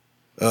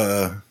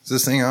Is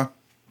this thing on?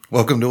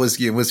 Welcome to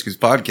Whiskey and Whiskers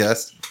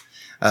podcast.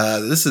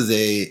 This is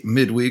a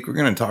midweek. We're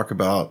going to talk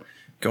about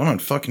going on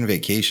fucking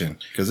vacation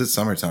because it's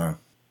summertime.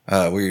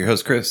 We're your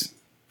host, Chris.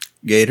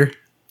 Gator.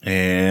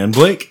 And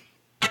Blake.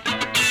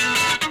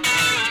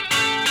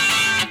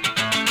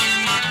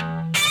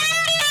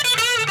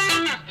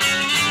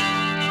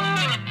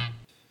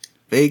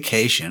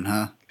 Vacation,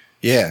 huh?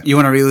 Yeah. You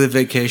want to relive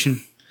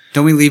vacation?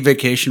 Don't we leave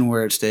vacation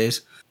where it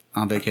stays?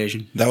 On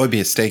vacation? That would be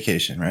a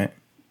staycation, right?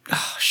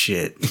 Oh,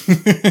 shit.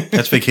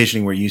 That's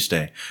vacationing where you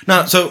stay.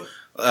 No, so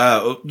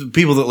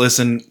people that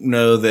listen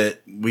know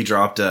that we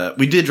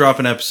did drop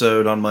an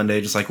episode on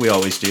Monday, just like we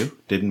always do.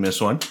 Didn't miss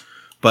one.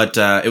 But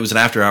it was an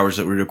after hours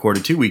that we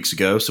recorded 2 weeks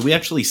ago. So we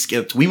actually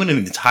skipped. We went an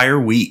entire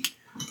week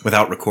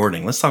without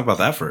recording. Let's talk about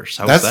that first.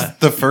 How was that?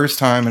 That's the first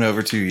time in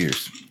over 2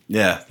 years.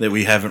 Yeah, that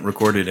we haven't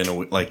recorded in a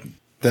week.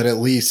 That at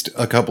least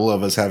a couple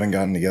of us haven't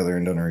gotten together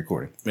and done a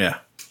recording. Yeah.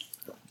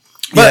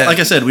 But like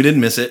I said, we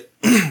didn't miss it.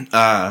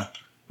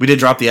 We did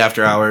drop the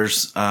after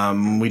hours.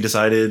 We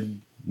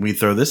decided we'd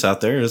throw this out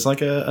there as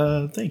like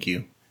a thank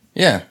you.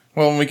 Yeah.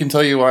 Well, we can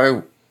tell you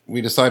why we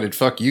decided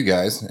fuck you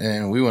guys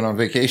and we went on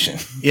vacation.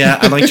 Yeah,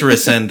 I'd like to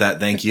rescind that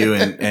thank you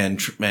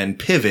and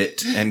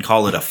pivot and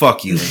call it a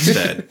fuck you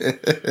instead.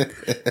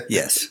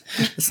 Yes.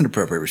 That's an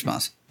appropriate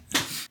response.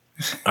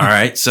 All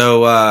right.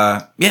 So,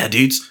 yeah,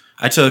 dudes,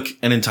 I took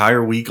an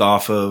entire week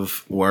off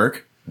of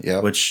work,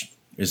 which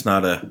is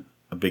not a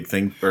big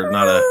thing or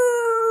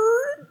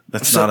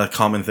that's not a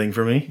common thing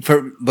for me.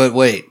 But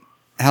wait,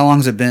 how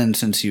long's it been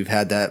since you've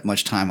had that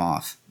much time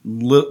off?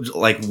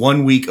 Like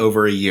 1 week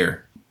over a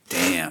year.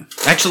 Damn.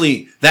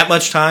 Actually, that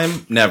much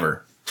time,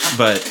 never.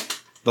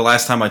 But the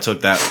last time I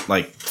took that,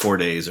 like 4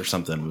 days or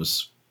something,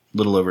 was a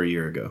little over a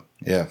year ago.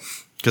 Yeah.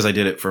 Because I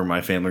did it for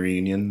my family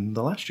reunion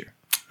the last year.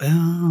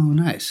 Oh,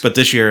 nice. But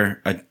this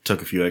year, I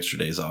took a few extra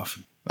days off.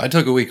 I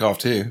took a week off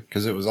too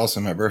because it was also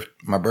my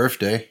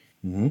birthday.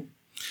 Mm-hmm.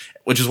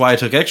 Which is why I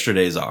took extra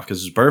days off,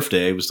 because his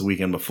birthday was the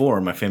weekend before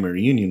and my family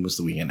reunion was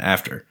the weekend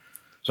after.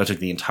 So I took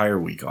the entire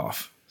week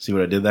off. See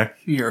what I did there?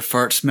 You're a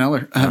fart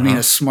smeller. I mean,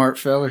 a smart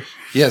feller.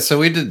 Yeah, so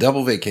we did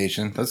double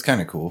vacation. That's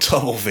kind of cool.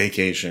 Double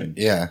vacation.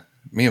 Yeah.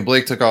 Me and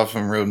Blake took off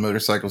and rode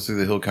motorcycles through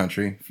the hill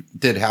country.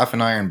 Did half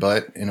an iron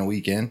butt in a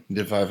weekend.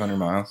 Did 500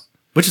 miles.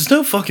 Which is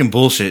no fucking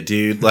bullshit,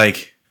 dude.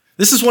 Like,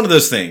 this is one of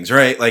those things,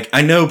 right? Like,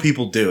 I know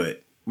people do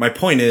it. My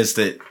point is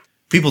that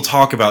people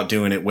talk about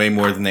doing it way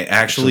more than they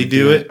actually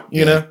do it.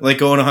 You know? Like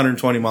going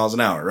 120 miles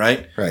an hour,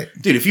 right? Right.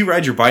 Dude, if you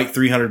ride your bike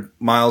 300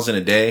 miles in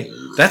a day,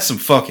 that's some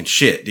fucking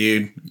shit,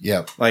 dude.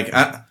 Yep. Like,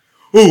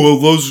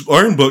 those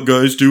Iron Butt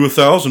guys do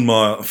 1,000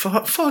 miles.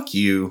 Fuck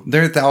you.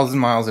 They're 1,000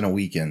 miles in a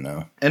weekend,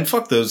 though. And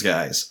fuck those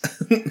guys.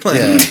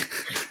 Yeah.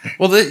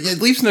 Well,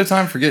 it leaves no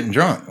time for getting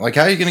drunk. Like,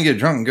 how are you going to get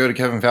drunk and go to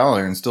Kevin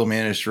Fowler and still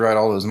manage to ride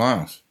all those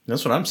miles?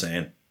 That's what I'm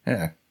saying.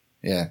 Yeah.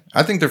 Yeah.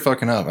 I think they're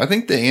fucking up. I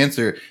think the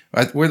answer,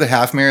 we're the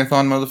half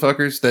marathon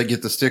motherfuckers that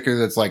get the sticker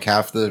that's like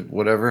half the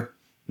whatever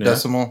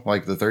decimal,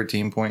 like the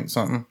 13 point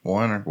something,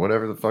 1 or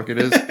whatever the fuck it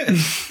is.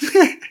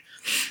 I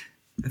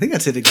think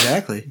that's it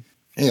exactly.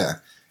 Yeah.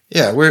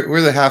 Yeah,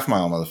 we're the half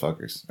mile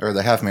motherfuckers. Or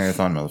the half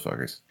marathon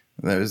motherfuckers.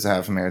 That was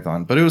half a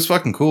marathon. But it was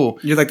fucking cool.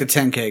 You're like the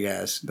 10K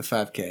guys, the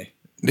 5K.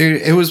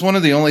 Dude, it was one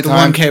of the only the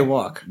times 1K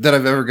walk that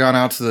I've ever gone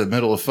out to the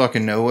middle of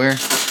fucking nowhere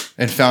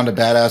and found a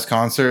badass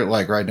concert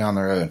like right down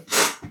the road.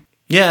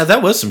 Yeah,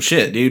 that was some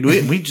shit, dude.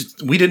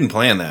 We didn't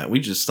plan that. We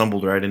just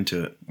stumbled right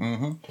into it.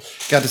 Mm-hmm.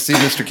 Got to see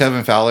Mr.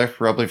 Kevin Fowler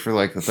probably for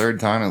like the third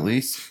time at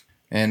least.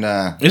 And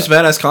it was a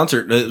badass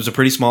concert. It was a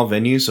pretty small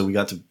venue, so we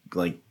got to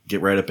like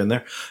get right up in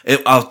there.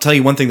 I'll tell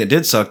you one thing that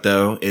did suck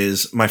though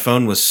is my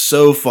phone was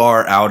so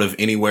far out of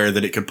anywhere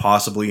that it could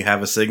possibly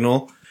have a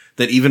signal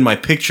that even my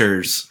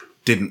pictures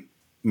didn't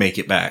make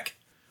it back.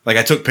 Like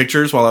I took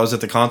pictures while I was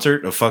at the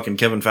concert of fucking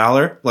Kevin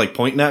Fowler, like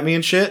pointing at me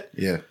and shit.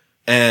 Yeah.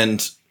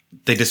 And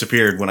they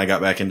disappeared when I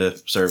got back into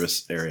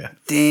service area.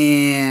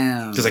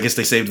 Damn. Because I guess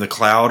they saved the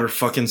cloud or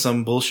fucking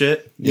some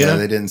bullshit. Yeah,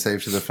 they didn't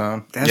save to the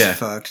phone. That's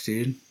fucked,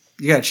 dude.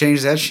 You gotta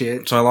change that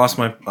shit. So I lost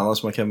my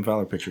Kevin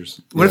Fowler pictures.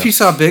 What if you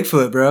saw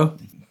Bigfoot, bro?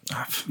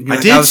 I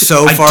was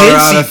so far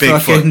out of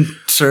fucking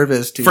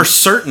service, dude. For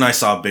certain, I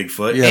saw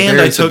Bigfoot, Yeah, and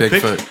there I is a took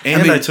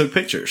Bigfoot. I took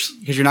pictures.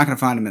 Because you're not gonna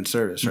find him in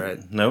service, right?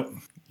 Nope.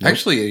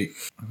 Actually,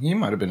 he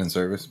might have been in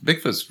service.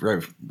 Bigfoot's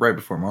right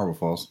before Marble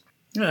Falls.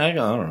 Yeah, I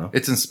don't know.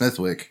 It's in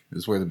Smithwick,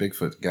 is where the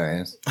Bigfoot guy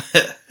is.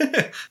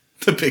 The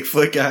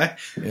Bigfoot guy?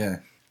 Yeah.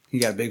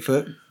 You got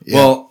Bigfoot? Yeah.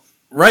 Well,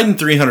 riding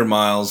 300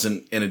 miles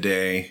in a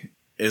day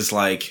is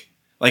like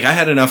I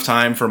had enough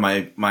time for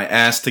my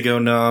ass to go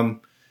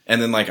numb.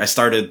 And then, like, I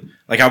started,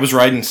 like, I was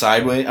riding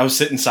sideways. I was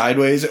sitting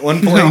sideways at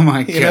one point. Oh,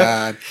 my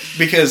God.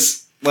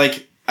 Because,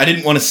 like, I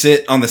didn't want to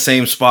sit on the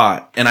same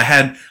spot. And I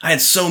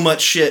had so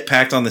much shit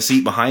packed on the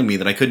seat behind me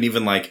that I couldn't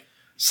even, like,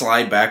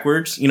 slide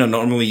backwards. You know,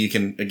 normally you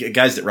can,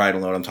 guys that ride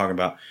will know what I'm talking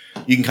about.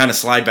 You can kind of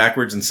slide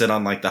backwards and sit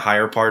on, like, the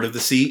higher part of the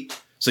seat.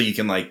 So you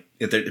can, like,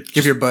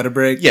 give your butt a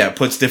break. Yeah, it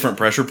puts different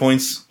pressure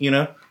points, you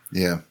know?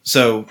 Yeah.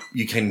 So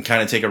you can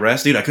kind of take a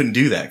rest. Dude, I couldn't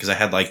do that because I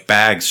had, like,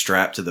 bags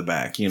strapped to the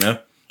back, you know?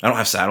 I don't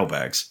have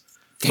saddlebags.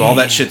 So all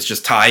that Damn. shit's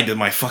just tied to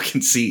my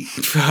fucking seat.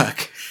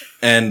 Fuck.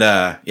 And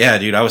yeah,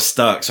 dude, I was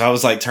stuck. So I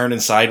was like turning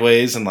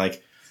sideways and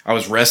like I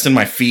was resting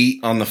my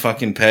feet on the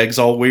fucking pegs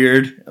all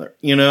weird,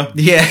 you know?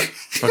 Yeah.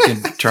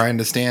 Fucking trying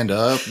to stand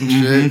up and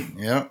shit.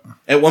 Yep.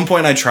 At one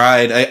point I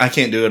tried. I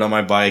can't do it on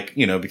my bike,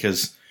 you know,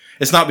 because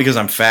it's not because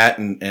I'm fat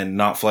and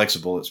not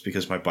flexible. It's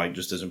because my bike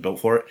just isn't built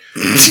for it.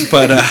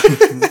 But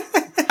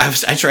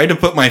I tried to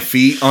put my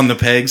feet on the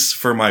pegs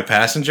for my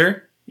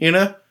passenger, you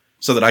know,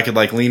 so that I could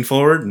like lean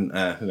forward, and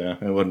no,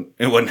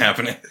 it wasn't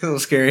happening. A little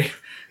scary.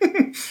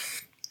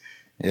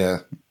 Yeah.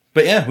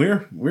 But yeah,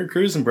 we're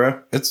cruising,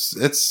 bro.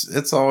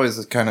 It's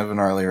always kind of an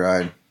early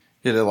ride.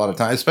 Get a lot of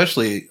time,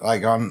 especially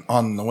like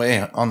on the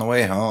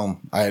way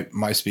home.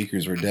 My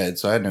speakers were dead,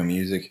 so I had no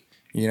music.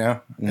 You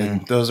know,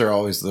 and those are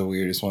always the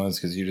weirdest ones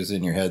because you're just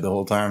in your head the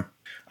whole time.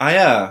 I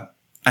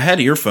had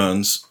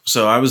earphones,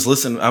 so I was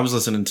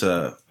listening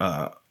to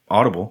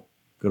Audible.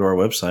 Go to our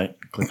website,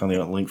 click on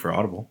the link for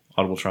Audible,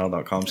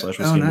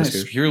 audibletrial.com/whiskey Oh, and nice.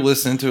 whiskers. You're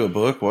listening to a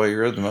book while you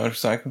rode the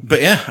motorcycle.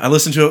 But yeah, I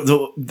listened to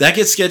it. That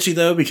gets sketchy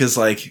though, because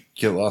like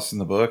Get lost in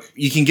the book.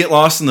 you can get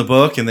lost in the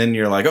book and then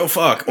you're like, oh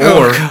fuck.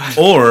 Oh, God.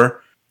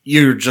 Or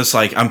you're just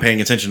like, I'm paying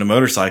attention to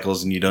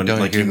motorcycles and you don't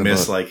like hear you the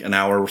miss book. like an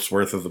hour's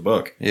worth of the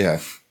book. Yeah,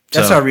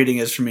 That's So- how reading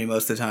is for me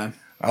most of the time.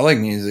 I like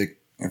music.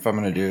 If I'm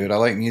gonna do it, I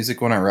like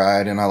music when I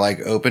ride, and I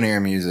like open air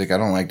music. I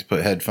don't like to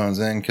put headphones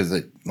in because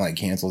it like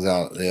cancels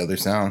out the other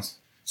sounds.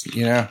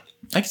 You know.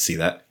 I can see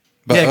that.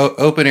 But Yeah.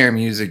 open air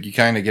music, you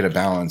kind of get a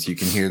balance. You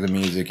can hear the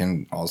music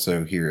and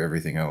also hear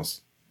everything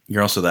else.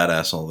 You're also that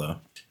asshole though.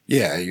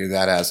 Yeah, you're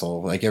that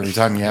asshole. Like every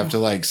time you have to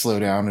like slow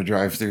down to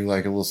drive through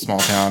like a little small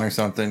town or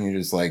something, you're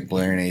just like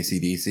blaring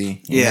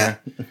AC/DC. you Yeah.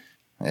 know?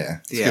 Yeah.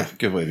 It's Yeah.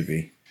 Good way to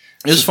be.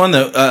 It was fun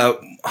though.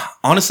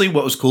 Honestly,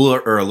 what was cool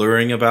or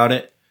alluring about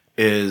it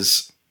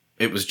is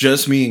it was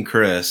just me and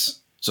Chris.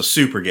 So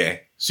super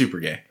gay.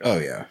 Oh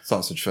yeah,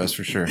 sausage fest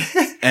for sure.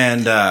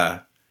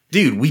 And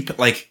dude, we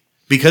like,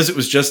 because it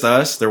was just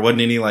us, there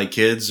wasn't any like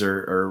kids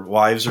or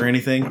wives or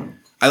anything.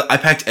 I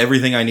packed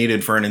everything I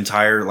needed for an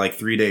entire like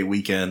 3-day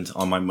weekend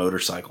on my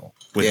motorcycle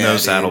with Yeah, no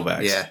dude.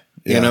 saddlebags. Yeah.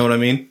 You know what I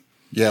mean?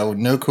 Yeah, with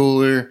no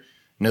cooler,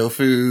 no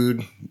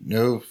food,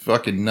 no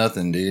fucking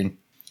nothing, dude.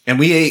 And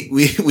we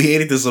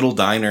ate at this little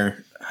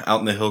diner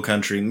out in the hill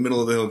country, in the middle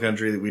of the hill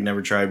country that we'd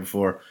never tried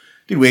before.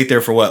 Dude, we ate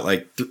there for what,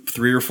 like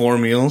 3 or 4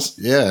 meals?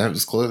 Yeah, it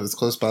was close. It's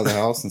close by the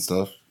house and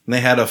stuff. And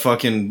they had a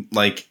fucking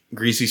like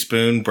greasy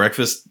spoon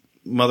breakfast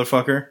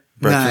motherfucker.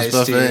 Breakfast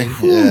Nice, buffet.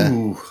 dude. Yeah.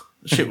 Ooh,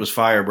 shit was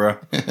fire, bro.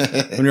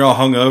 When you're all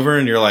hungover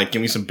and you're like,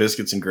 give me some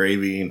biscuits and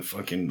gravy and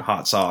fucking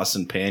hot sauce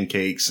and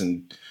pancakes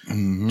and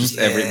Mhm. just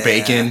every Yeah.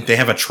 bacon. They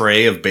have a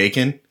tray of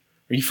bacon.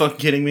 Are you fucking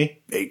kidding me?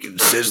 Bacon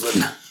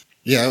sizzling.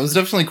 Yeah, it was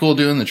definitely cool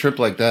doing the trip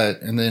like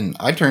that. And then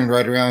I turned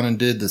right around and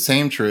did the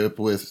same trip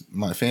with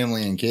my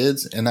family and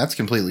kids, and that's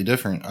completely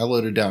different. I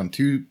loaded down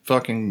 2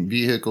 fucking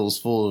vehicles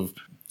full of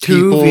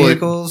 2 people,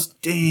 vehicles.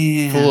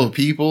 Damn. full of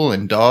people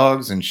and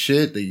dogs and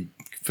shit, the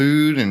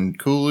food and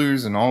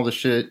coolers and all the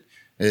shit,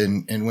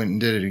 and went and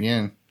did it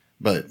again.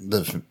 But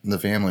the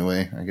family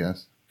way, I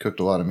guess.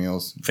 Cooked a lot of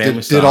meals. Family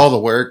did style. all the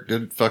work.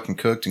 Did fucking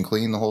cooked and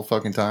cleaned the whole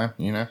fucking time.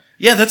 You know.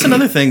 Yeah, that's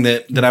another thing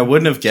that I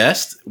wouldn't have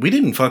guessed. We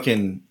didn't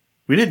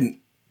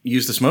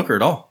use the smoker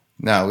at all.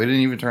 No, we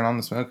didn't even turn on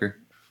the smoker.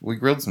 We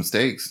grilled some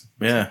steaks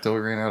Yeah. until we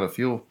ran out of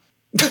fuel.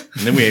 And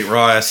then we ate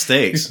raw ass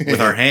steaks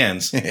with our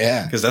hands.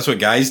 Yeah. Because that's what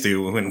guys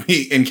do when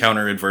we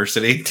encounter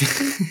adversity.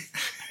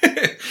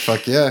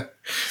 Fuck yeah.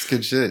 It's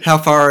good shit. How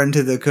far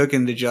into the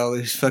cooking did y'all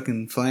lose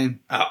fucking flame?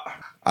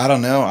 I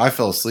don't know. I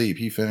fell asleep.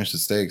 He finished the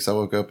steaks. I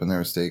woke up and there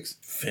were steaks.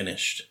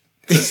 Finished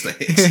the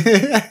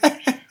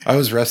steaks. I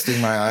was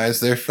resting my eyes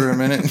there for a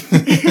minute.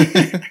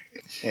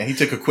 Yeah, he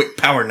took a quick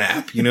power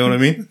nap. You know what I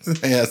mean?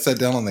 Yeah, I sat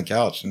down on the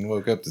couch and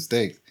woke up to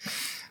steaks.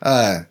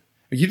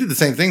 You did the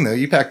same thing though.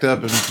 You packed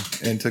up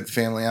and took the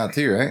family out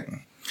too, right?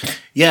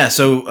 Yeah,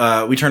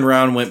 so we turned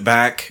around and went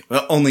back.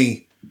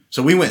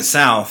 So we went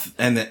south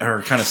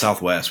or kind of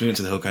southwest. We went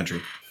to the hill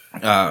country.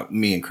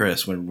 Me and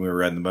Chris when we were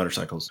riding the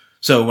motorcycles.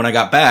 So when I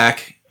got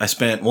back, I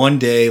spent one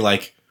day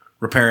like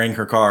repairing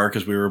her car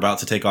because we were about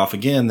to take off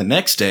again. The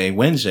next day,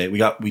 Wednesday,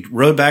 we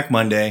rode back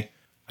Monday.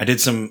 I did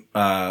some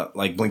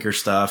like blinker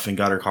stuff and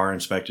got her car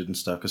inspected and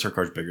stuff because her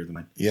car's bigger than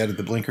mine. You added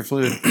the blinker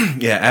fluid.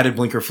 Yeah, added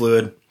blinker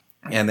fluid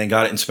and then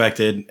got it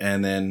inspected.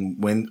 And then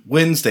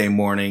Wednesday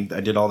morning,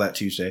 I did all that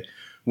Tuesday.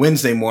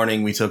 Wednesday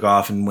morning, we took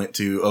off and went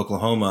to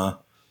Oklahoma,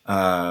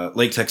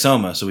 Lake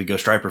Texoma, so we go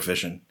striper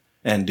fishing.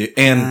 And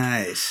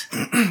Nice.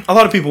 a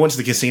lot of people went to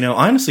the casino.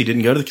 I honestly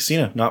didn't go to the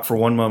casino, not for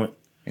one moment.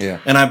 Yeah.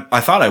 And I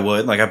thought I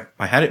would. Like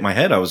I had it in my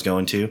head I was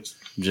going to.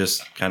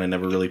 Just kind of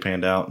never really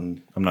panned out,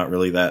 and I'm not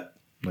really that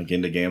like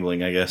into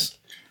gambling, I guess.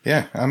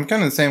 Yeah, I'm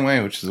kind of the same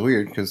way, which is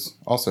weird because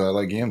also I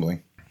like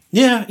gambling.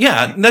 Yeah,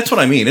 that's what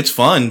I mean. It's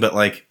fun, but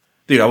like,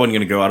 dude, I wasn't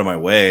going to go out of my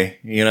way,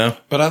 you know?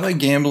 But I like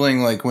gambling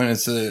like when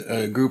it's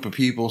a group of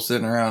people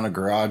sitting around a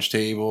garage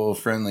table,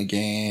 friendly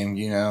game,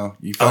 you know.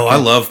 You Oh, I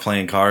fucking- love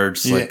playing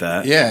cards Yeah, like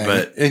that. Yeah,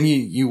 But and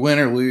you win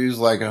or lose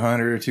like $100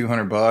 or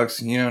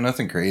 $200, you know,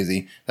 nothing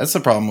crazy. That's the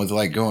problem with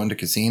like going to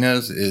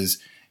casinos is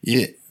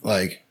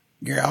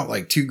you're out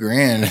like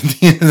 $2,000 at the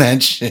end of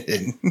that shit.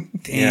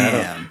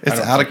 Damn. It's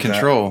out of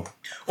control.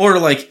 Or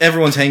like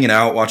everyone's hanging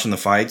out watching the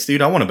fights.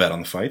 Dude, I want to bet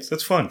on the fights.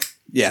 That's fun.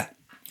 Yeah.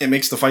 It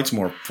makes the fights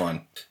more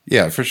fun.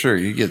 Yeah, for sure.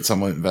 You get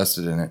somewhat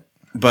invested in it.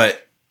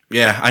 But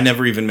yeah, I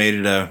never even made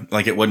it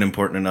it wasn't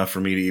important enough for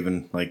me to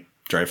even like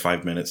drive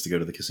 5 minutes to go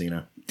to the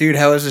casino. Dude,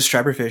 how was the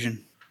striper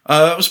fishing?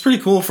 It was pretty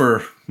cool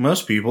for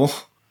most people.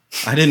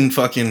 I didn't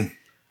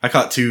I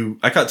caught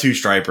two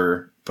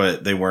striper,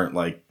 but they weren't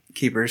like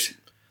Keepers.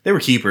 they were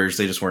keepers.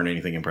 They just weren't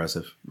anything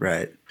impressive.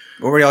 Right.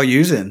 What were y'all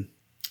using?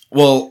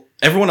 Well,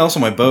 everyone else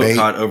on my boat Bait.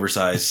 caught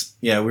oversized.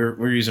 Yeah, we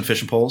were using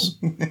fishing poles.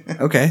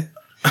 Okay.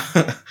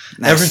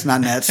 Nice.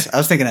 Not nets. I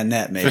was thinking a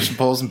net, maybe. Fishing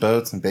poles and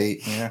boats and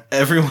bait. Yeah.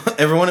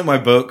 Everyone at my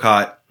boat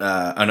caught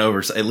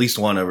at least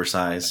one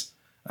oversized.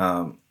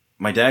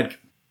 My dad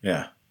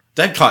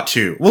caught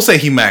two. We'll say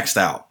he maxed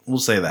out. We'll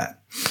say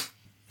that.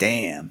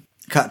 Damn.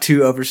 Caught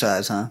 2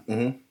 oversized, huh?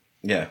 Mm-hmm.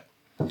 Yeah.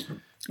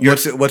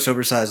 What's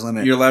oversized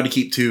limit? You're allowed to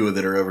keep 2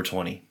 that are over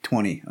 20.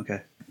 20.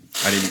 Okay.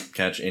 I didn't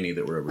catch any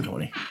that were over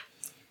 20.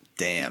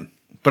 Damn.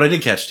 But I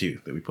did catch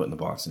 2 that we put in the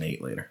box and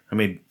ate later. I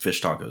made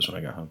fish tacos when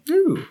I got home.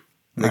 Ooh.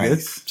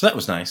 Nice. So that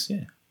was nice,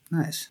 yeah.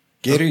 Nice.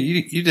 Gator,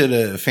 you did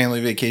a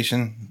family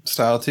vacation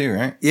style too,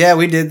 right? Yeah,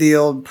 we did the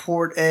old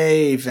Port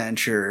A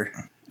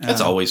venture.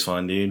 That's always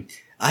fun, dude.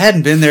 I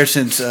hadn't been there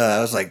since I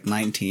was like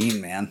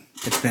 19, man.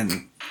 It's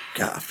been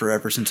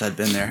forever since I'd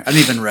been there. I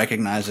didn't even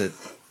recognize it.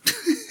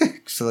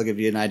 So I'll give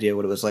you an idea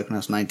what it was like when I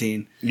was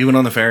 19. You went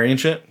on the ferry and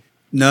shit?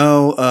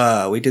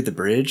 No, we did the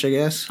bridge, I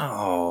guess.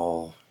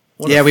 Oh.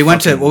 Yeah, we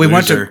went to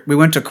loser. we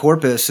went to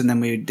Corpus and then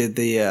we did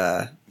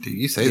the Dude,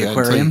 you say The that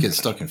until aquarium? you get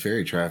stuck in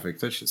ferry traffic.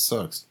 That shit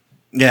sucks.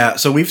 Yeah,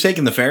 so we've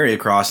taken the ferry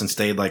across and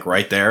stayed like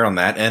right there on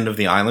that end of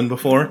the island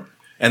before.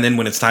 And then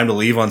when it's time to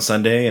leave on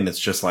Sunday and it's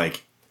just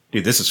like,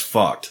 dude, this is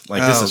fucked.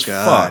 Like, this Oh, is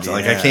God, fucked.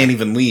 Like, I yeah. can't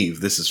even leave.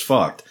 This is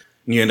fucked.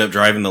 And you end up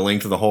driving the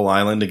length of the whole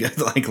island to get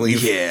like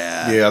leave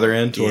the other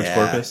end towards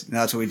Corpus. No,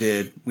 that's what we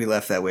did. We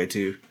left that way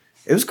too.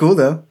 It was cool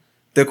though.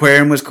 The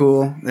aquarium was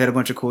cool. They had a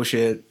bunch of cool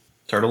shit.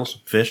 Turtles,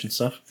 fish, and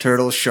stuff.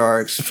 Turtles,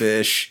 sharks,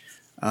 fish,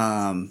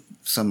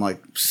 some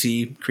like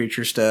sea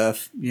creature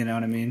stuff. You know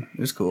what I mean? It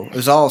was cool. It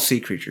was all sea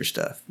creature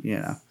stuff. You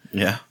know.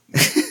 Yeah.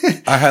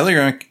 I highly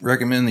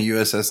recommend the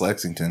USS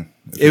Lexington.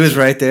 It was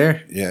right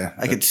there. Yeah.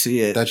 I could see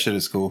it. That shit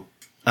is cool.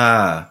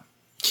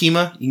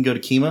 Kima. You can go to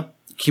Kima.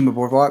 Kima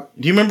Boardwalk.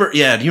 Do you remember?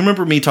 Yeah. Do you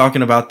remember me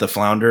talking about the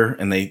flounder?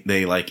 And they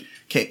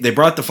they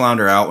brought the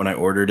flounder out when I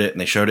ordered it,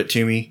 and they showed it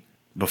to me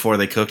before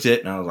they cooked it,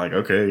 and I was like,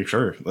 okay,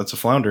 sure, that's a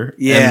flounder.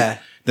 Yeah. And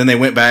then they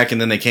went back, and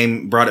then they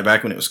brought it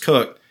back when it was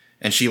cooked,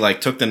 and she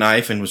like took the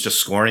knife and was just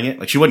scoring it.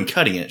 Like she wasn't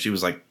cutting it; she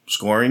was like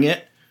scoring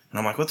it. And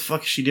I'm like, what the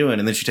fuck is she doing?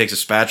 And then she takes a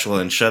spatula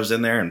and shoves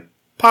in there, and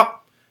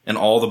pop, and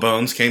all the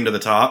bones came to the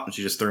top, and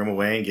she just threw them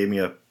away and gave me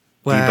a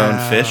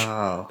deboned fish.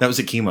 That was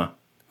at Kima.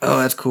 Oh,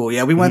 that's cool.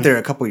 Yeah, we went there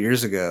a couple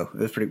years ago. It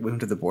was pretty. We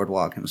went to the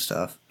boardwalk and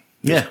stuff.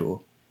 It was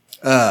cool.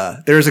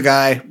 There was a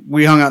guy.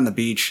 We hung out on the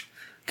beach,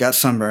 got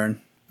sunburned,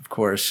 of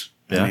course.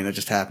 Yeah. I mean, it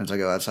just happens. I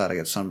go outside, I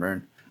get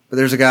sunburned. But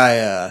there's a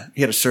guy.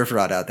 He had a surf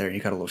rod out there, and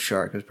he caught a little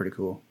shark. It was pretty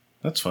cool.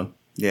 That's fun.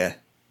 Yeah,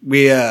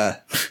 we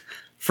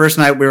first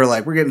night we were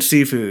like, we're getting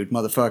seafood,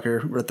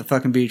 motherfucker. We're at the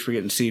fucking beach. We're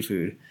getting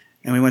seafood,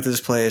 and we went to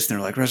this place, and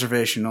they're like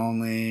reservation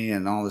only,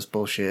 and all this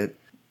bullshit.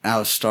 I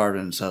was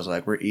starving, so I was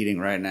like, we're eating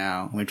right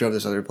now. And we drove to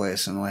this other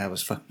place, and all I had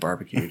was fucking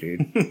barbecue,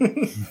 dude.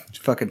 It's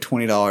fucking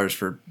 $20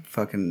 for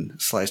fucking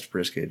sliced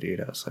brisket,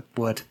 dude. I was like,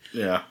 what?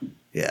 Yeah.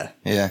 Yeah.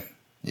 Yeah.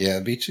 Yeah,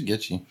 the beach should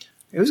get you.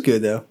 It was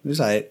good, though. It was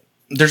alright.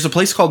 There's a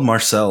place called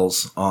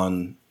Marcel's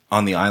on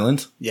the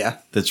island Yeah.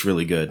 that's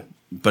really good,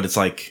 but it's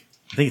like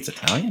I think it's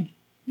Italian,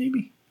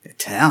 maybe.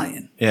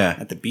 Italian. Yeah,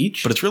 At the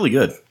beach? but it's really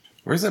good.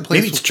 Where's that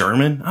place? Maybe it's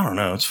German. I don't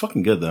know. It's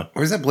fucking good though.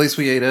 Where's that place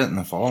we ate at in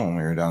the fall when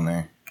we were down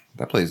there?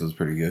 That place was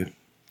pretty good.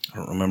 I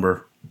don't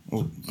remember. I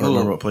don't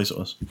remember what place it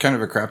was. Kind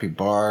of a crappy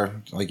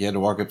bar. Like you had to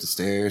walk up the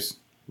stairs.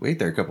 We ate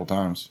there a couple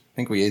times. I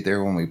think we ate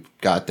there when we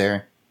got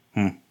there.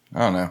 I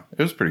don't know.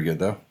 It was pretty good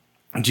though.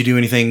 Did you do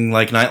anything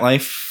like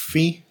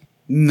nightlife-y?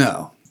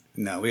 No.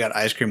 No, we got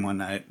ice cream one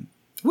night.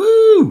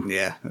 Woo!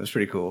 Yeah, it was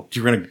pretty cool. Did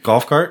you rent a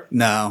golf cart?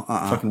 No,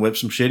 Fucking whip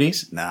some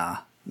shitties? Nah.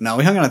 No,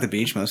 we hung out at the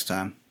beach most of the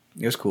time.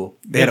 It was cool.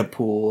 They had a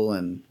pool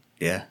and,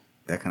 yeah,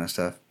 that kind of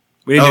stuff.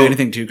 We didn't do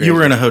anything too crazy. You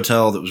were in a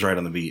hotel that was right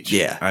on the beach.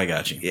 Yeah. I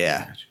got you.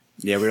 Yeah.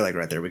 Yeah, we were like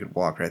right there. We could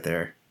walk right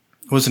there.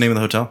 What's the name of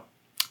the hotel?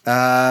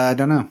 I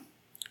don't know.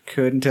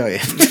 Couldn't tell you.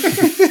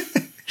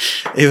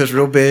 It was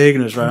real big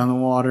and it was right on the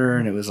water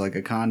and it was like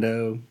a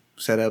condo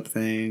setup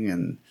thing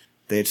and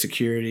they had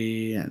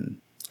security and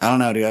I don't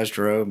know. The guys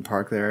drove and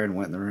parked there and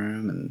went in the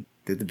room and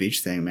did the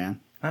beach thing, man.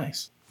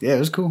 Nice. Yeah, it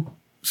was cool.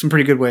 Some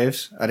pretty good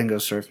waves. I didn't go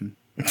surfing.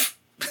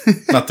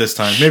 Not this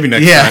time. Maybe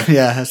next Yeah, time.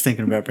 yeah. I was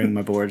thinking about bringing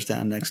my boards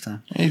down next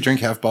time. Hey, you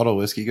drink half bottle of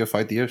whiskey, go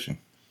fight the ocean.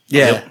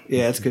 Yeah, Yep.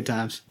 yeah. It's good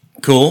times.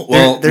 Cool.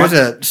 Well, there's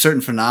a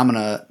certain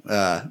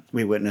phenomena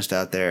we witnessed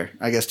out there.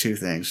 I guess 2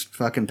 things.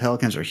 Fucking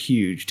pelicans are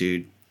huge,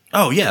 dude.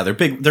 oh yeah, they're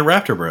big. They're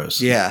raptor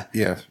bros. Yeah.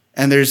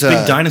 And there's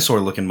Big dinosaur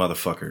looking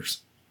motherfuckers.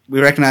 we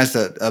recognized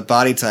a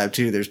body type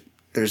too. There's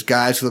there's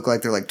guys who look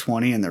like they're like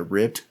 20 and they're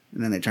ripped,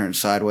 and then they turn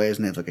sideways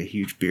and they have like a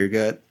huge beer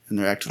gut, and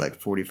they're actually like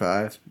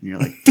 45, and you're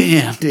like,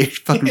 damn, dude, you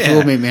fucking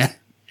fooled me, man.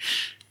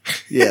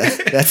 Yeah,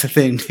 that's a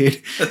thing,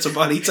 dude. That's a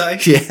body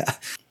type? Yeah.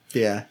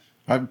 Yeah.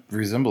 I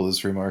resemble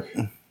this remark.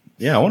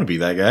 Yeah, I want to be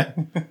that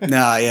guy.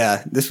 Nah,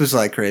 yeah. This was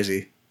like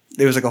crazy.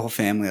 There was like a whole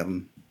family of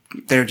them.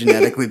 They're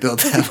genetically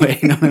built that way,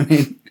 you know what I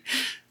mean?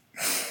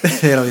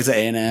 They had all these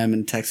A&M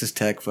and Texas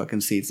Tech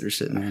fucking seats they're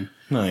sitting in.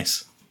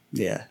 Nice.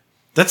 Yeah.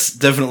 That's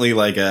definitely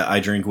like I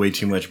drink way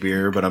too much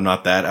beer, but I'm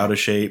not that out of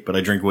shape, but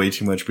I drink way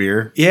too much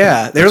beer.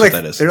 Yeah, That's what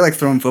that is. they were like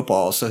throwing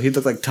footballs, so he'd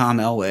look like Tom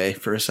Elway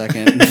for a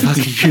second. And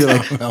fucking you're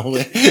like,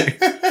 look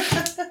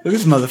at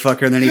this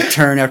motherfucker, and then he'd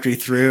turn after he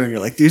threw, and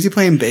you're like, dude, is he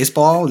playing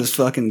baseball with his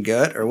fucking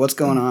gut, or what's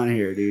going on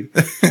here, dude?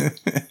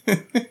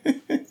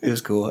 It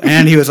was cool,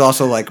 and he was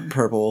also like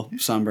purple,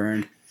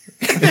 sunburned.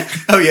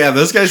 Oh yeah,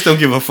 those guys don't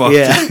give a fuck.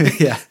 Yeah,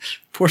 yeah.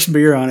 Pour some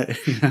beer on it.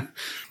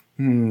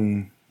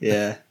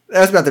 Yeah,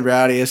 that was about the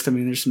rowdiest. I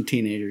mean, there's some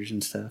teenagers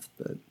and stuff,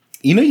 but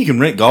You know you can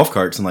rent golf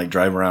carts and like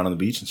drive around on the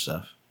beach and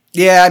stuff.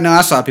 yeah, no,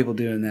 I saw people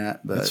doing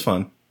that, but That's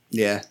fun.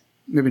 yeah,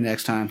 maybe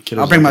next time. Kiddos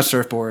I'll bring like my it.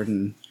 surfboard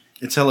and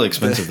It's hella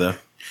expensive though.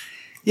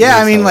 yeah.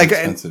 I It's mean, hella like,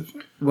 expensive.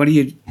 what do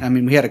you? I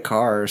mean, we had a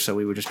car, so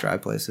we would just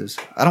drive places.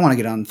 I don't want to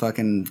get on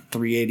fucking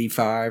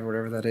 385 or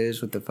whatever that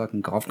is with the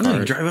fucking golf No, you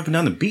cart. drive up and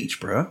down the beach,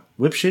 bro.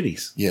 Whip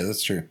shitties. Yeah,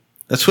 that's true.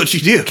 That's what you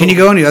do. Can you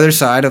go on the other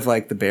side of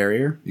like the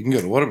barrier? You can go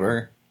to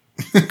Whataburger.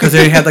 Because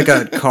they had like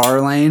a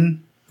car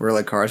lane where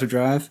like cars would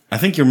drive. I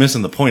think you're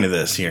missing the point of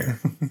this here.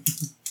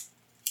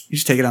 You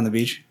just take it on the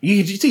beach.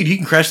 Dude, you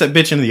can crash that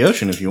bitch into the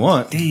ocean if you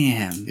want.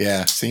 Damn,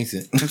 Yeah, sinks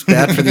it. that's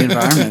bad for the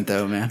environment,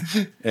 though, man.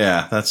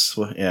 Yeah, that's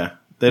what. Yeah,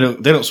 they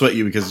don't sweat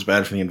you because it's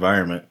bad for the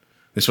environment.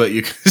 They sweat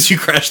you because you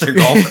crashed their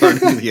golf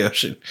cart into the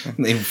ocean.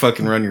 And they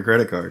fucking run your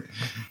credit card.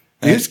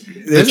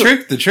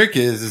 The trick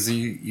is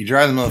you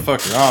drive the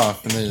motherfucker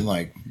off and then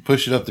like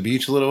push it up the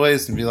beach a little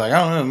ways and be like, I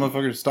don't know, the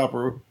motherfucker stop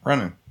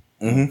running.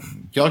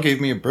 Mm-hmm. Y'all gave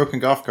me a broken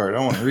golf cart. I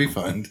want a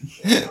refund.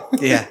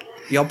 Yeah,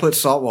 y'all put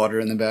salt water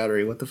in the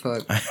battery. What the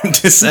fuck? I'm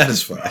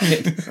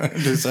dissatisfied.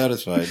 I'm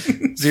dissatisfied.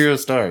 0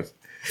 stars.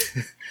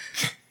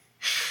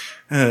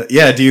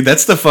 Yeah, dude,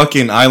 that's the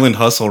fucking island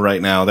hustle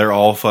right now. They're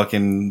all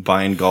fucking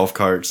buying golf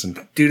carts and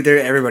Dude,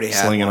 everybody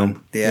had Slinging one.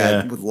 them. Yeah,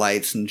 Yeah. with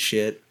lights and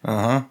shit.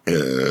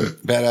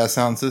 Badass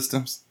sound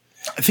systems.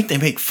 I think they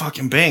make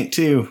fucking bank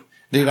too.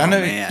 Dude, I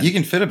know man. you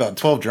can fit about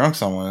 12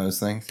 drunks on one of those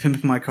things.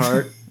 Pimp my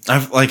cart.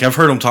 I've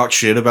heard them talk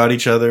shit about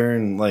each other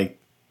and like,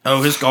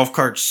 oh, his golf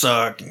carts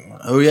suck.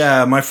 Oh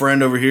yeah, my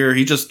friend over here,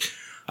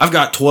 I've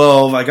got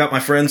 12. I got my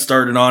friend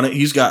started on it.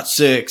 He's got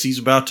 6. He's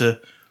about to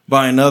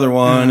buy another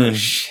one, and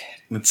Shit.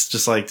 it's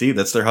just like, dude,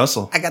 that's their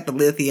hustle. I got the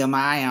lithium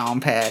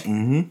ion pack.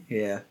 Mm-hmm.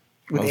 Yeah.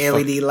 With Oh,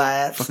 LED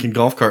lights. Fucking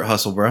golf cart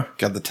hustle, bro.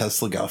 Got the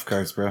Tesla golf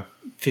carts, bro.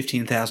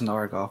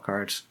 $15,000 golf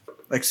carts.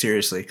 Like,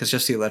 seriously. Because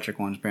just the electric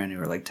ones brand new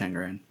are like 10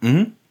 grand.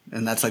 Mm-hmm.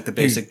 And that's like the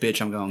basic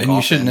bitch I'm going And golfing.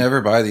 you should never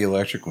buy the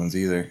electric ones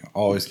either.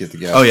 Always get the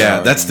gas. Oh yeah,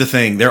 powered that's the ones.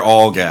 thing. They're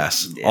all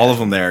gas. Yeah. All of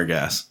them there are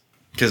gas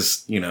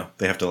because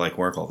they have to like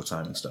work all the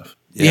time and stuff.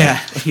 Yeah.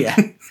 Yeah.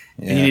 And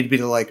Yeah. you need to be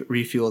to like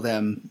refuel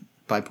them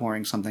by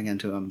pouring something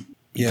into them.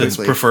 Yeah, That's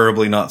quickly.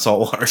 preferably not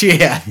salt water.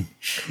 Yeah.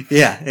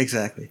 Yeah,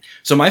 exactly.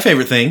 So my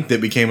favorite thing that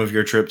became of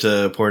your trip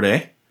to Port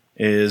A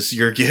is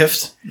your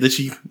gift that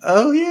you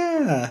Oh,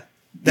 yeah.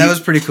 That was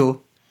pretty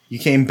cool.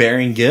 came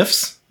bearing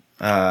gifts.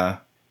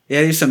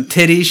 Yeah, these some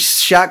titty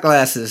shot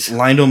glasses.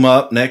 Lined them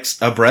up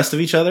abreast of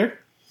each other.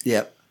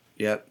 Yep.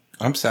 Yep.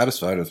 I'm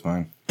satisfied with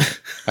mine.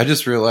 I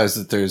just realized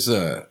that there's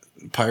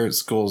pirate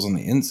skulls on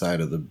the inside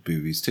of the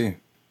boobies too.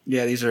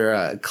 Yeah, these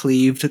are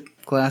cleaved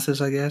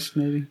glasses, I guess,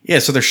 maybe. Yeah,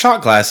 so they're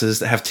shot glasses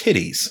that have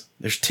titties.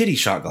 There's titty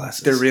shot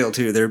glasses. They're real,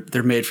 too.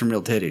 They're made from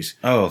real titties.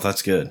 Oh,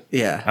 that's good.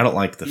 Yeah. I don't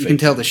like the You fake. can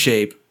tell the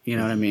shape. You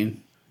know what I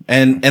mean?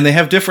 And they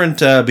have different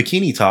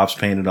bikini tops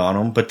painted on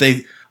them, but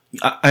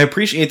I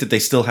appreciate that they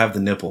still have the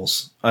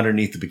nipples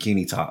underneath the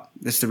bikini top.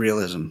 It's the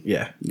realism.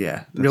 Yeah,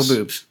 Yeah. Real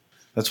boobs.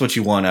 that's what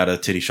you want out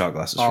of titty shot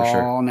glasses for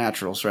sure. All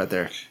naturals right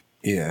there.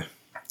 Yeah.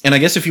 And I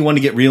guess if you want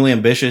to get really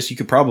ambitious, you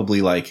could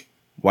probably like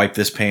wipe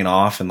this paint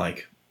off and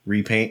like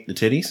repaint the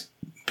titties.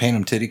 Paint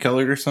them titty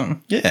colored or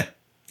something. Yeah,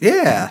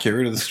 Yeah. Get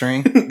rid of the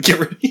string. get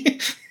rid.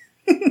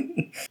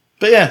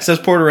 But yeah, it says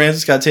Port Aransas.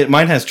 It's got titties.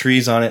 Mine has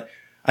trees on it.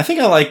 I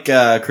think I like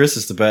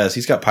Chris's the best.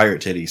 He's got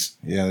pirate titties.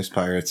 Yeah, there's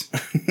pirates.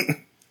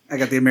 I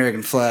got the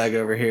American flag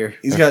over here.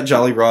 He's got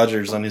Jolly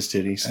Rogers on his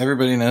titties.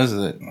 Everybody knows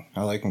that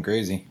I like them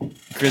crazy.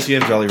 Chris, you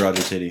have Jolly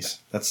Roger titties.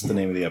 That's the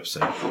name of the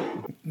episode.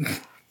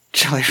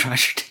 Jolly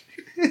Roger.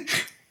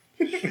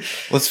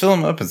 Let's fill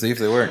them up and see if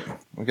they work.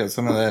 We got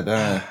some of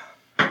that.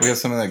 We got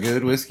some of that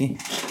good whiskey.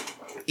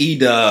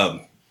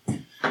 E-Dub.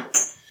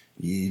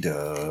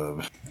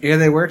 E-dub. Yeah,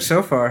 they work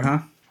so far, huh?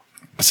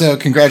 So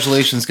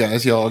congratulations,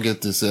 guys! Y'all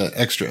get this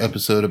extra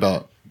episode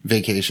about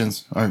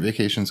vacations. Aren't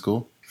vacations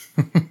cool?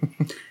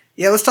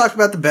 Yeah, let's talk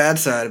about the bad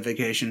side of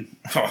vacation.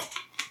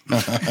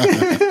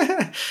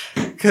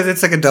 Because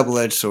it's like a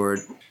double-edged sword.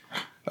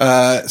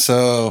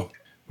 So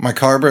my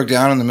car broke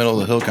down in the middle of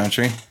the hill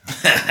country.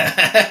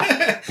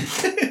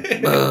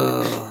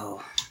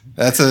 Oh.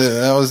 That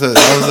was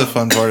a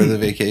fun part of the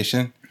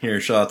vacation. Here,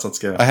 shots. Let's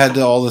go. I had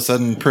to all of a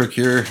sudden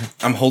procure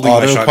I'm holding my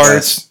auto shot parts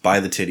glass by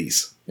the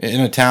titties. in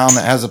a town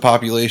that has a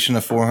population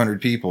of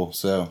 400 people.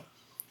 So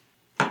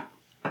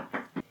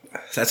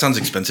That sounds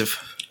expensive.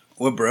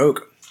 What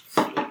broke?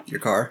 Your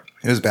car?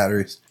 it was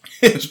batteries.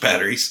 It was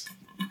batteries.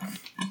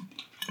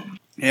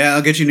 Yeah,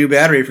 I'll get you a new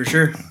battery for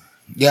sure.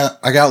 Yeah,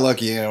 I got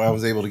lucky. You know, I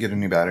was able to get a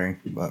new battery,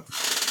 but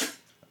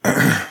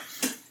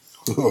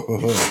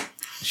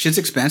Shit's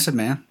expensive,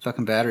 man.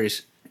 Fucking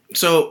batteries.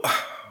 So,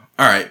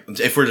 all right.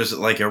 If we're just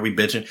like, are we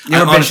bitching?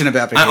 Yeah, we're bitching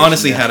about vacation, I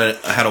honestly yeah.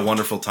 had a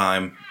wonderful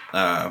time.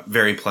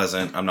 Very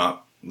pleasant. I'm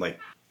not like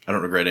I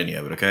don't regret any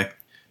of it. Okay.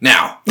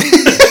 Now,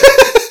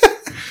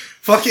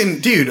 fucking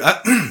dude,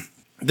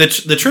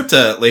 the trip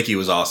to Lakey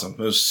was awesome. It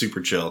was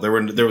super chill. There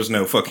was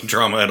no fucking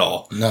drama at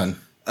all. none.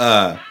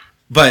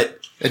 But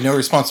And no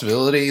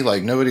responsibility.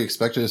 Like nobody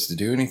expected us to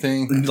do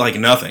anything. like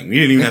nothing. We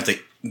didn't even have to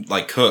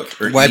like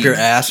cook or Wipe eat. your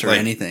ass or Like,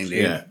 anything,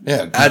 dude. Yeah.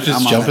 Yeah, I'm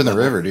just on jump that in the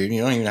level. river, dude.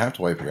 You don't even have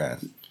to wipe your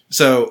ass.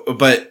 So,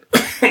 but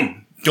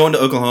going to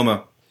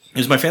Oklahoma, it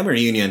was my family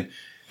reunion,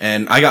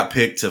 and I got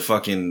picked to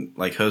fucking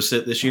like host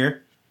it this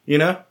year. You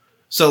know,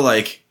 so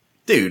like,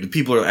 dude,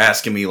 people are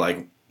asking me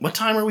like, what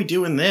time are we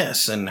doing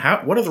this, and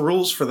what are the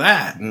rules for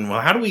that, and well,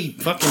 how do we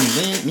fucking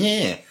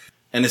yeah.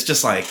 And it's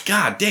just like,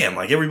 god damn,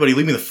 like everybody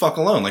leave me the fuck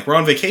alone. Like we're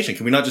on vacation,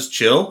 can we not just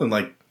chill and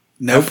like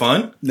have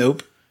fun?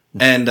 Nope.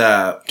 And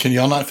Can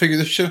y'all not figure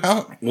this shit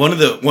out? one of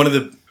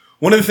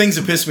the things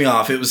that pissed me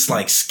off, it was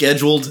like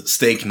scheduled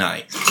steak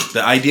night.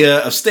 The idea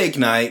of steak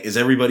night is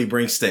everybody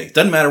brings steak.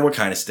 Doesn't matter what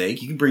kind of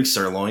steak. You can bring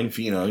sirloin if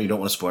you don't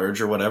want to splurge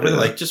or whatever. Yeah.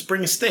 Like just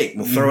bring a steak.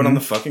 We'll throw it on the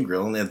fucking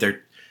grill, and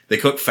they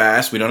cook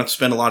fast. We don't have to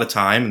spend a lot of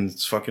time, and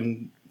it's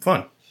fucking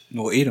fun.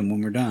 We'll eat them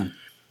when we're done.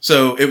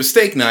 So it was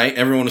steak night.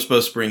 Everyone was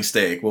supposed to bring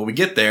steak. Well, we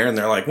get there, and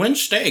they're like, "When's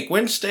steak?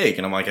 When's steak?"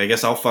 And I'm like, "I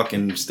guess I'll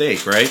fucking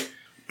steak, right?"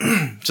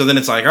 So then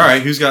it's like, all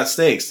right, who's got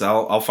steaks?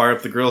 I'll fire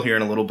up the grill here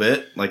in a little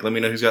bit. Like, let me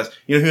know who's got.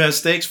 You know who has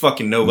steaks?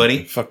 Fucking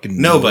nobody.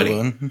 Fucking Nobody. no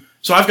one.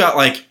 So I've got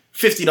like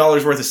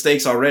 $50 worth of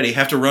steaks already.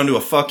 Have to run to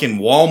a fucking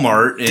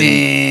Walmart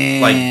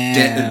in like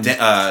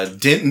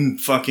Denton,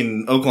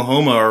 fucking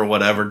Oklahoma or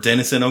whatever,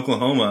 Denison,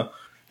 Oklahoma,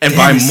 and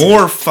buy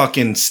more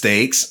fucking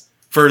steaks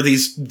for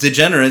these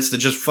degenerates that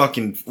just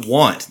fucking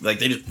want. Like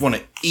they just want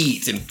to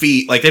eat and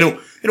feed. Like they don't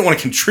want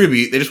to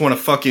contribute. They just want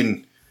to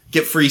fucking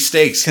get free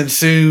steaks,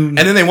 Consume. and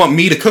then they want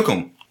me to cook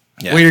them.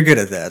 Yeah. Well, you're good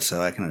at that, so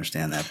I can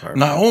understand that part.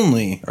 Not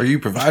only are you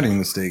providing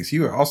the steaks,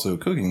 you are also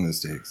cooking the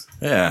steaks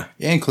Yeah.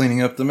 and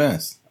cleaning up the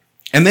mess.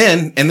 And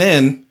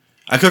then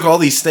I cook all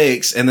these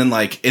steaks, and then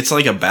like it's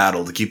like a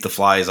battle to keep the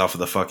flies off of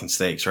the fucking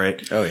steaks,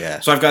 right? Oh, yeah.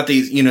 So I've got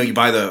these, you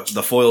buy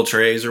the foil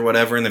trays or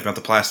whatever, and they've got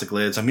the plastic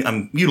lids.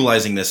 I'm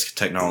utilizing this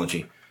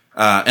technology,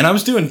 and I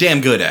was doing damn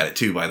good at it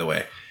too, by the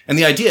way. And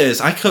the idea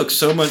is I cook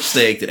so much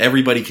steak that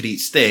everybody could eat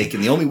steak,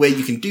 and the only way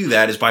you can do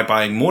that is by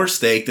buying more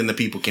steak than the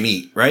people can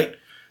eat, right?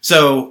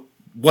 So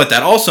what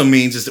that also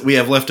means is that we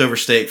have leftover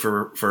steak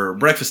for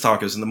breakfast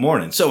tacos in the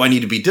morning. So I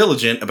need to be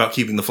diligent about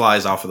keeping the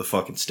flies off of the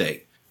fucking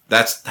steak.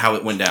 That's how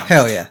it went down.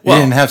 Hell yeah. You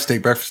didn't have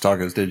steak breakfast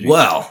tacos, did you?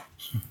 Well,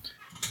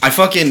 I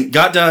fucking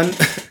got done.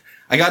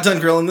 I got done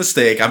grilling the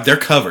steak. They're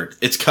covered.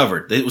 It's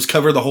covered. It was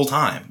covered the whole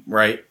time,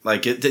 right?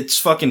 Like it's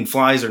fucking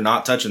flies are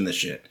not touching this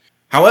shit.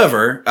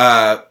 However,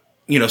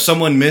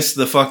 someone missed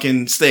the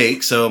fucking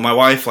steak, so my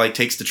wife like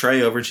takes the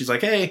tray over and she's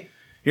like, "Hey,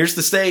 here's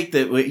the steak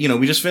that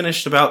we just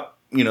finished about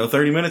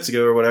 30 minutes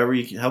ago or whatever.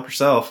 You can help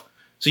yourself."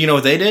 So you know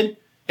what they did?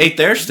 Ate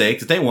their steak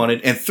that they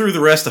wanted and threw the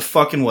rest the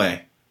fucking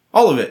way,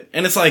 all of it.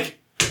 And it's like,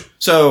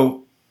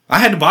 so I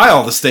had to buy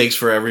all the steaks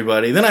for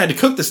everybody, then I had to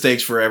cook the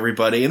steaks for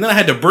everybody, and then I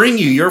had to bring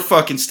you your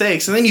fucking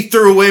steaks, and then you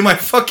threw away my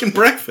fucking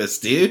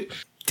breakfast, dude.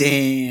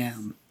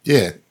 Damn.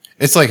 Yeah.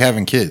 It's like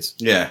having kids.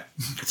 Yeah,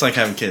 it's like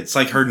having kids. It's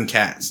like herding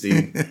cats,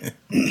 dude.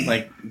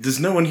 Like, does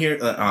no one here?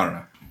 I don't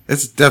know.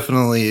 It's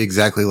definitely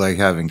exactly like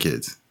having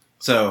kids.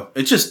 So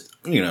it's just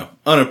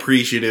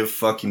unappreciative,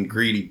 fucking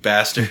greedy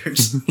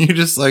bastards. You're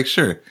just like,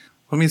 sure,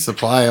 let me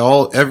supply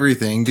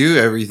everything, do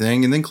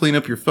everything, and then clean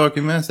up your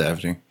fucking mess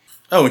after.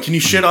 Oh, and can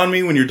you shit on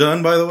me when you're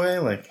done? By the way,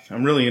 like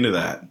I'm really into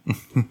that.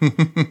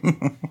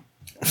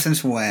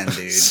 Since when,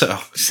 dude? So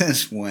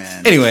Since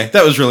when? anyway,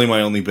 that was really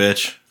my only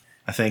bitch.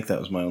 I think that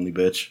was my only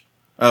bitch.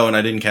 Oh, and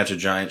I didn't catch a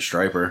giant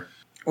striper.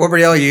 What were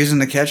y'all using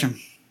to catch him?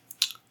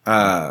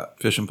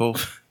 Fishing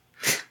poles.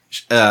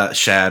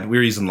 Shad. We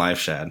were using live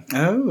shad,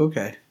 Oh,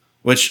 okay.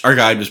 which our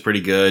guide was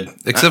pretty good.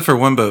 Except for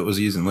one boat was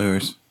using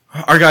lures.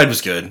 Our guide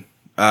was good.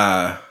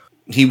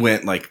 He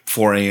went like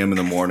 4 a.m. in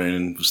the morning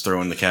and was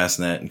throwing the cast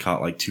net and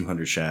caught like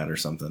 200 shad or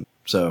something.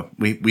 So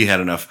we had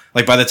enough.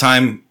 Like by the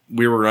time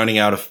we were running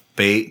out of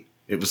bait,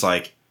 it was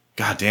like,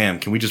 God damn,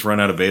 can we just run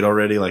out of bait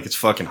already? Like it's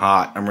fucking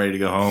hot. I'm ready to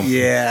go home.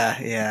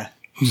 Yeah, yeah.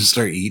 Just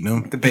start eating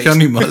them. The Become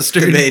new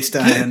mustard. The bait's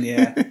dying,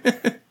 yeah.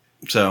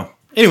 So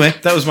anyway,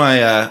 that was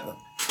my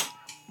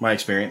my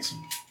experience.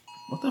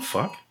 What the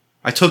fuck?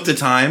 I took the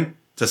time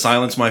to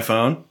silence my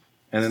phone,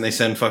 And then they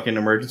send fucking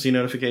emergency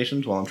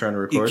notifications while I'm trying to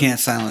You record. can't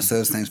silence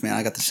those things, man.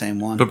 I got the same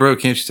one. But bro,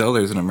 can't you tell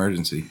there's an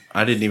emergency?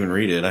 I didn't even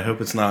read it. I hope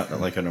it's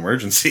not like an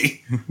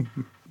emergency.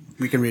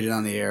 We can read it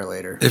on the air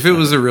later. If it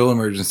was a real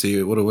emergency,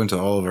 it would have went to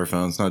all of our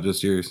phones, not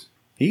just yours.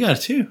 You got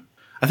it too.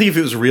 I think if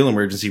it was a real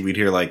emergency, we'd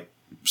hear like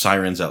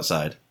sirens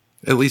outside.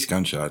 At least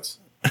gunshots.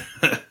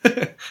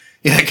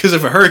 Yeah, because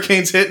if a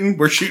hurricane's hitting,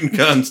 we're shooting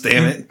guns,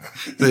 damn it.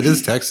 It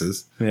is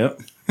Texas. Yep.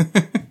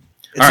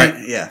 It's All right.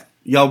 Yeah.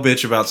 Y'all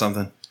bitch about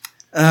something.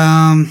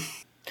 Man,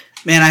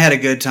 I had a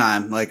good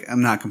time. Like,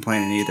 I'm not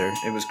complaining either.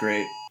 It was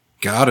great.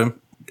 Got him.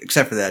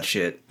 Except for that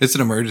shit. It's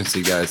an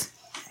emergency, guys.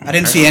 I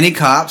didn't see any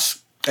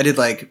cops. I did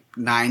like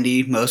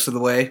 90 most of the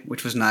way,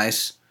 which was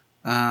nice.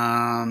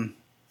 Yeah,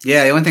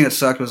 the only thing that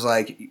sucked was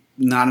like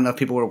not enough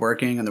people were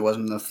working and there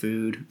wasn't enough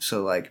food.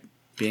 So like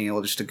being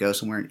able just to go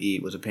somewhere and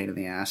eat was a pain in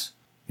the ass.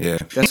 Yeah.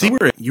 That's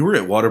You were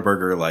at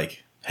Whataburger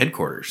like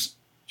headquarters.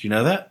 Do you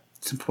know that?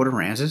 It's in Port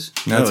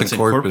Aransas? No, it's in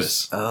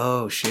Corpus.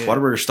 Oh, shit.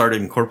 Whataburger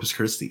started in Corpus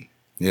Christi.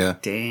 Yeah.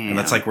 Damn. And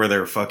that's like where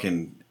their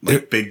fucking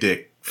like big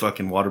dick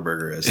fucking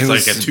Whataburger is. It It's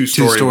like was a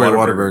two-story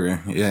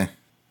Whataburger. Whataburger. Yeah.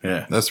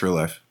 Yeah. That's real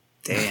life.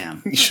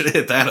 Damn. You should have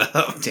hit that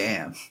up.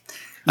 Damn.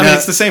 I mean, No.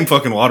 it's the same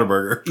fucking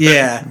Whataburger.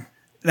 Yeah.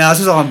 No, this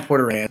was all in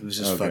Port Aransas. It was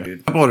just Okay. fuck,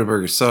 dude. That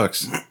Whataburger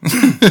sucks.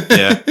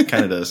 Yeah,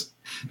 kind of does.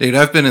 Dude,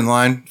 I've been in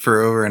line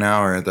for over an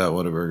hour at that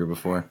Whataburger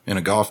before in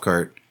a golf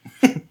cart.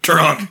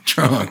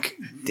 Drunk.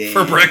 Damn.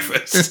 For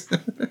breakfast.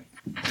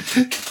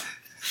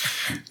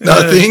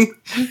 Nothing.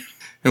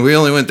 And we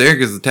only went there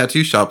because the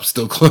tattoo shop was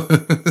still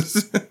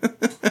closed.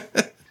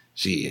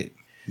 Shit.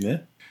 Yeah.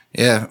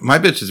 Yeah, my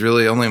bitch is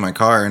really only in my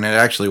car, and it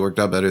actually worked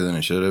out better than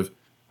it should have.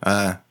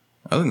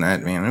 Other than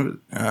that, man, it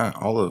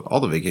was, all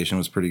the vacation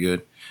was pretty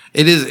good.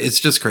 It's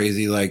just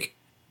crazy, like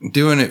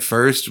doing it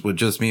first with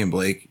just me and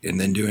Blake, and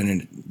then doing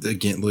it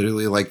again,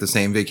 literally like the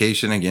same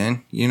vacation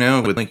again. You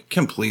know, with like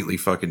completely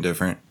fucking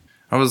different.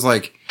 I was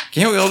like,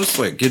 can't we all just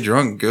like get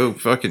drunk, and go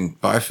fucking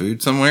buy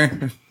food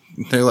somewhere?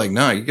 They're like,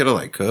 no, you gotta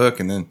like cook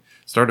and then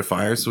start a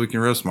fire so we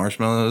can roast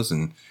marshmallows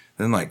and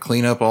then like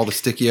clean up all the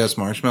sticky ass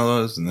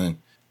marshmallows and then.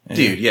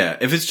 Dude, yeah.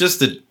 If it's just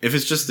the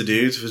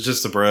dudes, if it's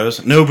just the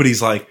bros,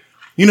 nobody's like,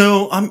 you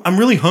know, I'm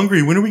really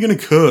hungry. When are we gonna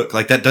cook?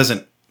 Like that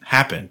doesn't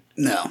happen.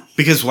 No.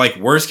 Because like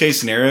worst case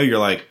scenario, you're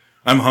like,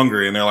 I'm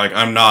hungry, and they're like,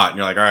 I'm not. And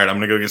you're like, all right, I'm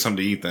gonna go get something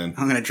to eat then.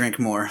 I'm going to drink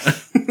more.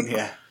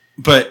 Yeah.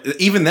 But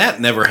even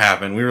that never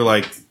happened. We were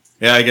like,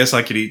 yeah, I guess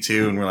I could eat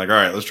too. And we're like, all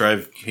right, let's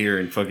drive here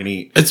and fucking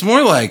eat. It's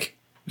more like,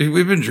 dude,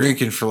 we've been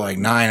drinking for like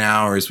 9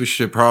 hours. We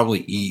should probably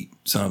eat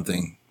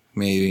something,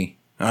 maybe.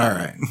 All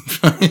right.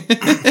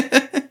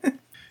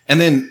 And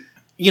then,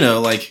 you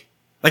know, like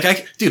I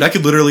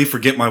could literally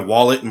forget my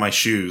wallet and my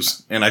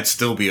shoes, and I'd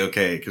still be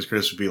okay because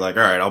Chris would be like,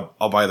 all right,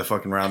 I'll buy the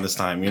fucking round this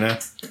time, you know?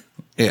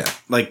 Yeah.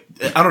 Like,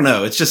 I don't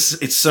know.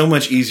 It's so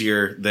much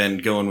easier than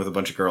going with a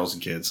bunch of girls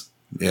and kids.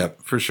 Yeah,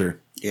 for sure.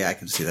 Yeah, I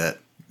can see that.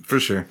 For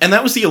sure. And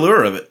that was the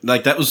allure of it.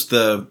 Like, that was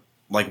the,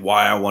 like,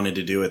 why I wanted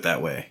to do it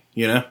that way,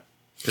 you know?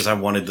 Because I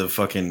wanted the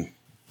fucking...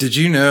 Did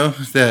you know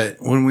that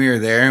when we were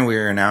there and we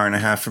were an hour and a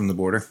half from the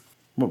border?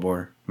 What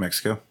border?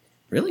 Mexico.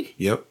 Really?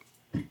 Yep.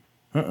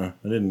 I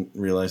didn't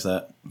realize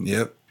that.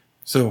 Yep.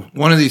 So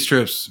one of these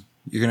trips,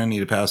 you're going to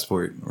need a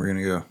passport. We're going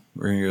to go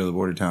to the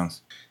border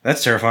towns.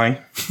 That's terrifying.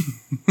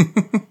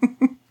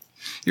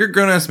 You're a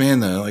grown-ass man,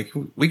 though. Like,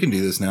 we can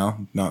do this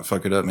now. Not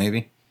fuck it up,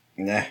 maybe.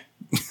 Nah.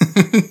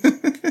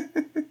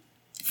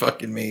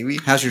 Fucking maybe.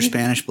 How's your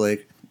Spanish,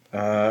 Blake?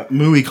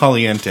 Muy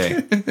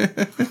caliente.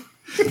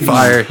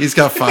 Fire. He's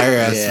got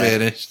fire-ass Yeah.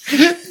 Spanish.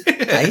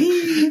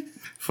 Aye.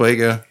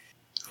 Fuego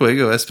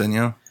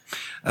Espanol.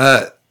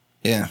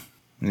 Yeah.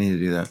 I need to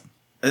do that.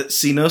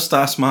 Si no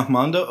estás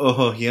mamando o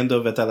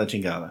cogiendo, vete a la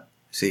chingada.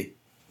 See.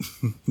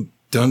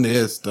 ¿Dónde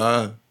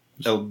está?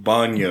 El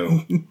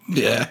baño.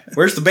 Yeah.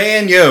 Where's the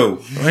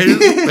baño? Where's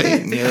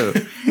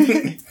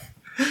the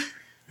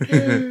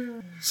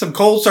baño? Some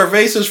cold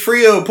cervezas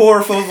frio,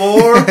 por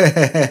favor.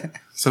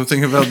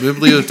 Something about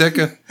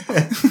biblioteca.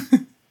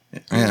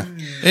 Yeah.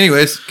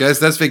 Anyways, guys,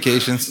 that's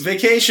vacations.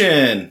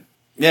 Vacation.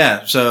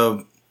 Yeah,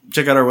 so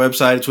check out our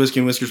website. It's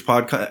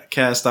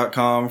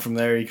whiskeyandwhiskerspodcast.com. From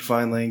there, you can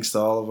find links to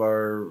all of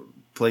our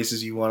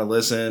places you want to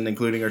listen,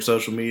 including our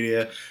social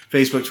media,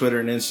 Facebook, Twitter,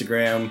 and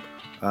Instagram,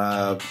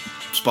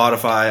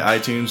 Spotify,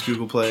 iTunes,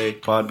 Google Play,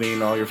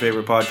 Podbean, all your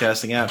favorite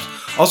podcasting apps.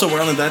 Also,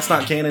 we're on the That's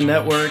Not Canon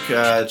Network.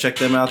 Check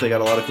them out. They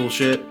got a lot of cool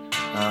shit.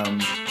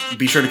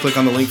 Be sure to click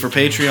on the link for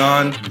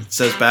Patreon. It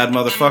says Bad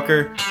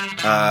Motherfucker.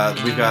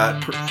 We've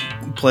got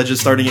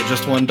pledges starting at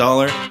just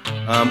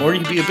 $1. Or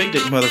you can be a big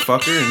dick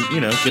motherfucker and,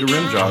 you know, get a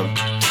rim job.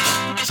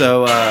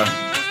 So,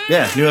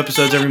 yeah, new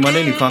episodes every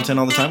Monday, new content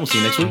all the time. We'll see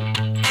you next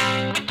week.